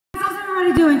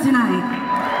everybody doing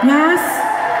tonight? Yes?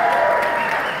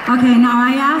 Okay, now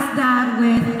I ask that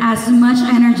with as much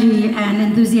energy and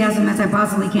enthusiasm as I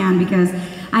possibly can, because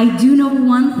I do know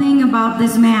one thing about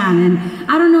this man, and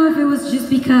I don't know if it was just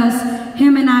because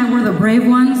him and I were the brave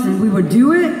ones and we would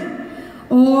do it,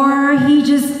 or he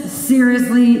just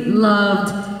seriously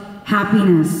loved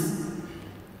happiness.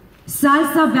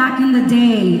 Salsa back in the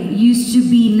day used to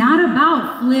be not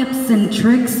about flips and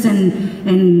tricks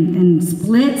and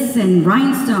splits and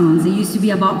rhinestones. It used to be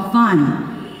about fun.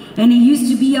 And it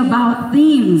used to be about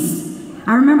themes.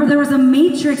 I remember there was a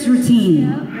Matrix routine.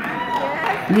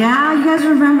 Yeah, you guys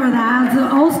remember that.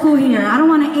 It's old school here. I don't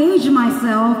want to age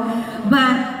myself,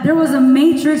 but there was a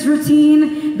Matrix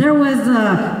routine. There was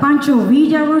a Pancho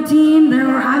Villa routine.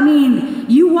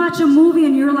 You watch a movie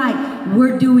and you're like,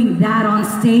 we're doing that on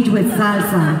stage with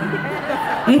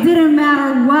salsa. It didn't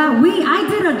matter what. I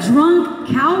did a drunk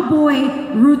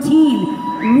cowboy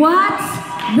routine. What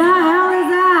the hell is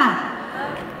that?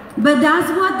 But that's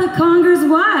what the Congress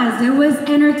was. It was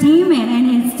entertainment,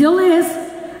 and it still is.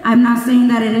 I'm not saying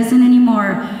that it isn't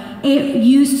anymore. It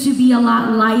used to be a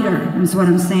lot lighter, is what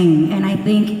I'm saying. And I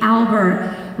think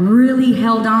Albert really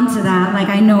held on to that, like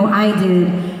I know I did.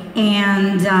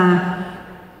 And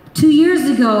 2 years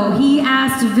ago, he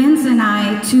asked Vince and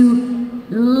I to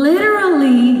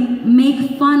literally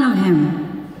make fun of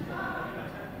him.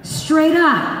 Straight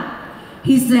up.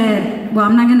 He said, well,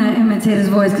 I'm not gonna imitate his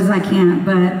voice because I can't,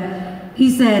 but he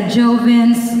said, Joe,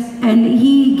 Vince, and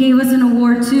he gave us an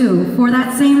award too for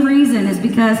that same reason, is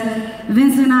because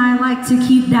Vince and I like to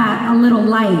keep that a little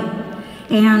light.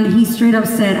 And he straight up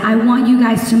said, I want you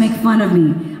guys to make fun of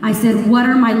me. I said, what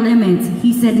are my limits?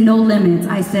 He said, no limits.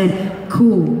 I said,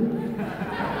 cool.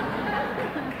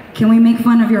 Can we make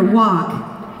fun of your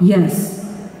walk? Yes.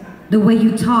 The way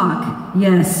you talk?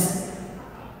 Yes.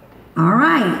 All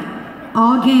right.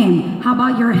 All game. How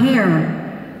about your hair?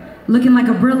 Looking like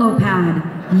a Brillo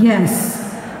pad? Yes.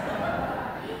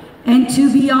 And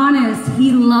to be honest,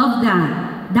 he loved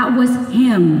that. That was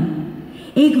him.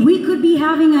 We could be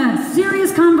having a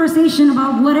serious conversation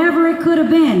about whatever it could have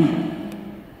been,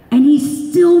 and he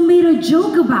still made a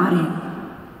joke about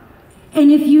it. And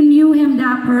if you knew him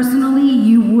that personally,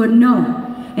 you would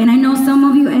know. And I know some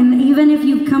of you, and even if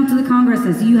you've come to the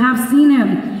congresses, you have seen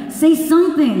him say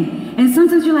something. And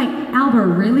sometimes you're like,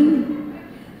 Albert, really?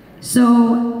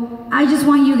 So I just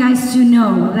want you guys to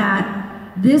know that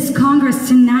this Congress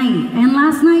tonight, and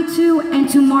last night too, and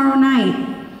tomorrow night,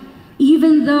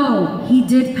 even though he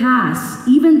did pass,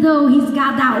 even though he's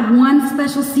got that one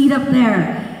special seat up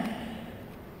there,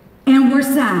 and we're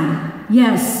sad,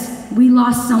 yes, we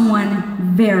lost someone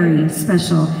very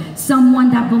special,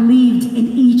 someone that believed in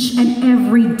each and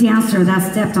every dancer that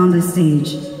stepped on the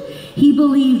stage. He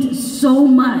believed so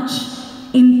much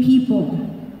in people.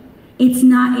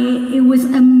 It was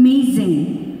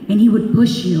amazing. And he would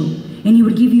push you, and he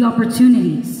would give you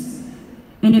opportunities.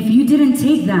 And if you didn't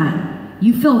take that,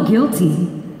 you felt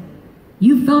guilty.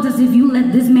 You felt as if you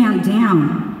let this man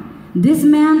down. This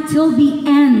man, till the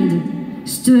end,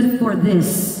 stood for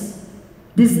this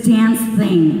dance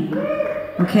thing.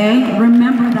 Okay?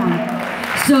 Remember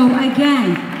that. So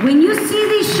again, when you see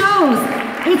these shows,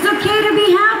 it's okay to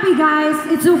be happy,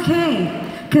 guys. It's okay.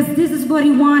 Because this is what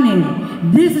he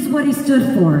wanted. This is what he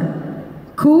stood for.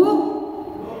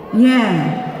 Cool?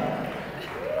 Yeah.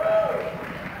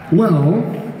 Well,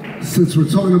 since we're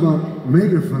talking about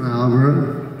making fun of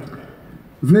Albert,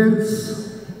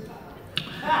 Vince,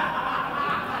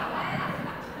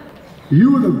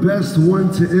 you were the best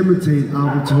one to imitate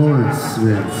Albert Torres,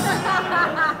 Vince.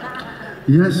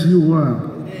 Yes, you were.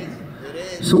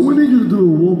 So we need you to do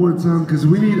it one more time, because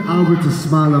we need Albert to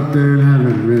smile up there in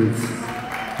heaven, Vince.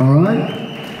 All right?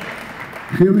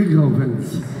 Here we go,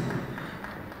 Vince.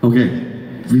 Okay,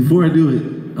 before I do it,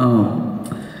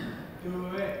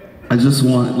 I just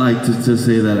want to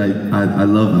say that I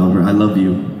love Albert. I love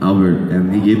you, Albert,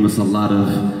 and he gave us a lot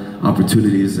of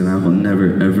opportunities, and I will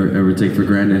never, ever, ever take for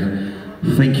granted.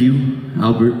 Thank you,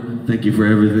 Albert. Thank you for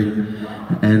everything.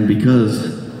 And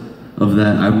because of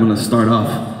that, I'm gonna start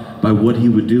off by what he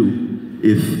would do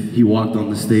if he walked on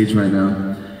the stage right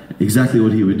now. Exactly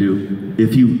what he would do.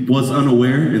 If he was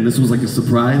unaware and this was like a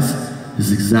surprise, this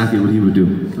is exactly what he would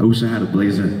do. I wish I had a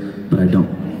blazer, but I don't.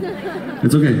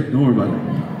 It's okay, don't worry about it.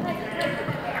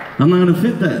 I'm not gonna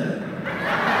fit that.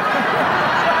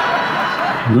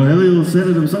 Rogelio said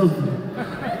it himself.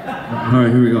 All right,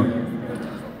 here we go.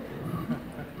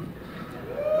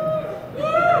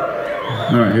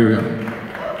 All right, here we go.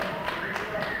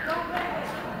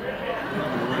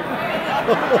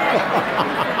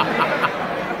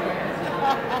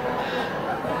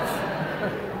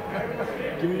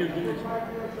 Give me Edwin,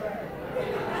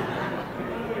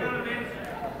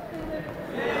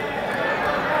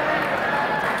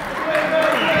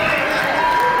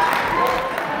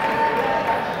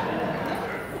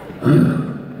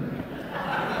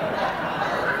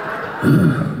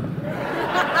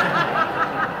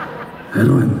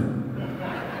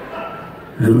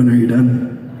 are you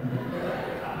done?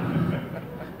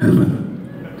 Edwin.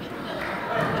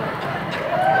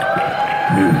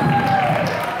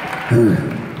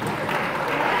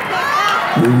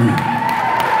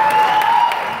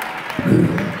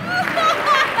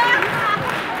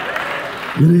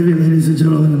 Good evening, ladies and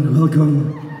gentlemen, and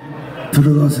welcome to the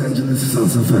Los Angeles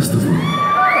Salsa Festival.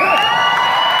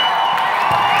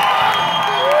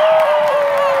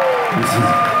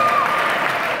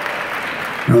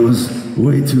 That was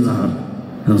way too loud.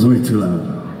 That was way too loud.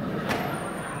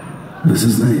 This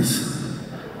is nice.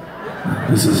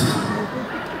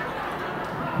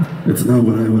 It's not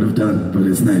what I would have done, but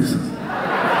it's nice. It's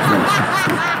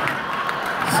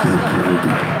good.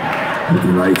 With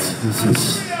the lights,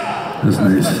 that's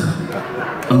nice.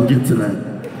 I'll get to that.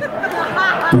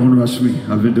 Don't rush me.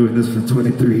 I've been doing this for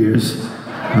 23 years.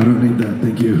 I don't need that,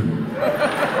 thank you.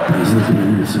 Guys, look at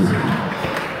me, so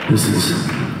this is...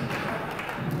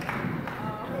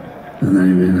 And I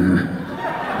mean,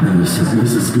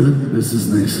 this is good. This is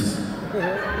nice.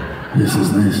 This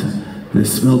is nice. They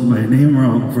spelled my name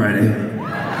wrong Friday.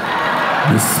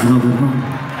 They spelled it wrong.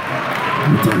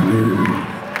 We'll talk later.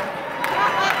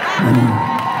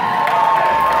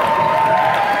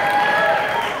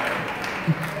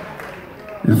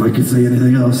 If I could say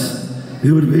anything else,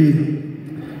 it would be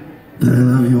that I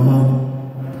love you all.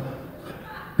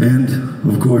 And,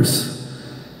 of course,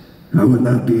 I would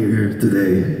not be here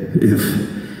today if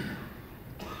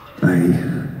I...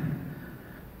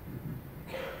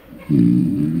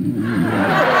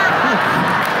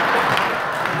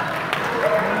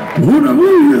 Una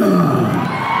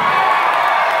bulla!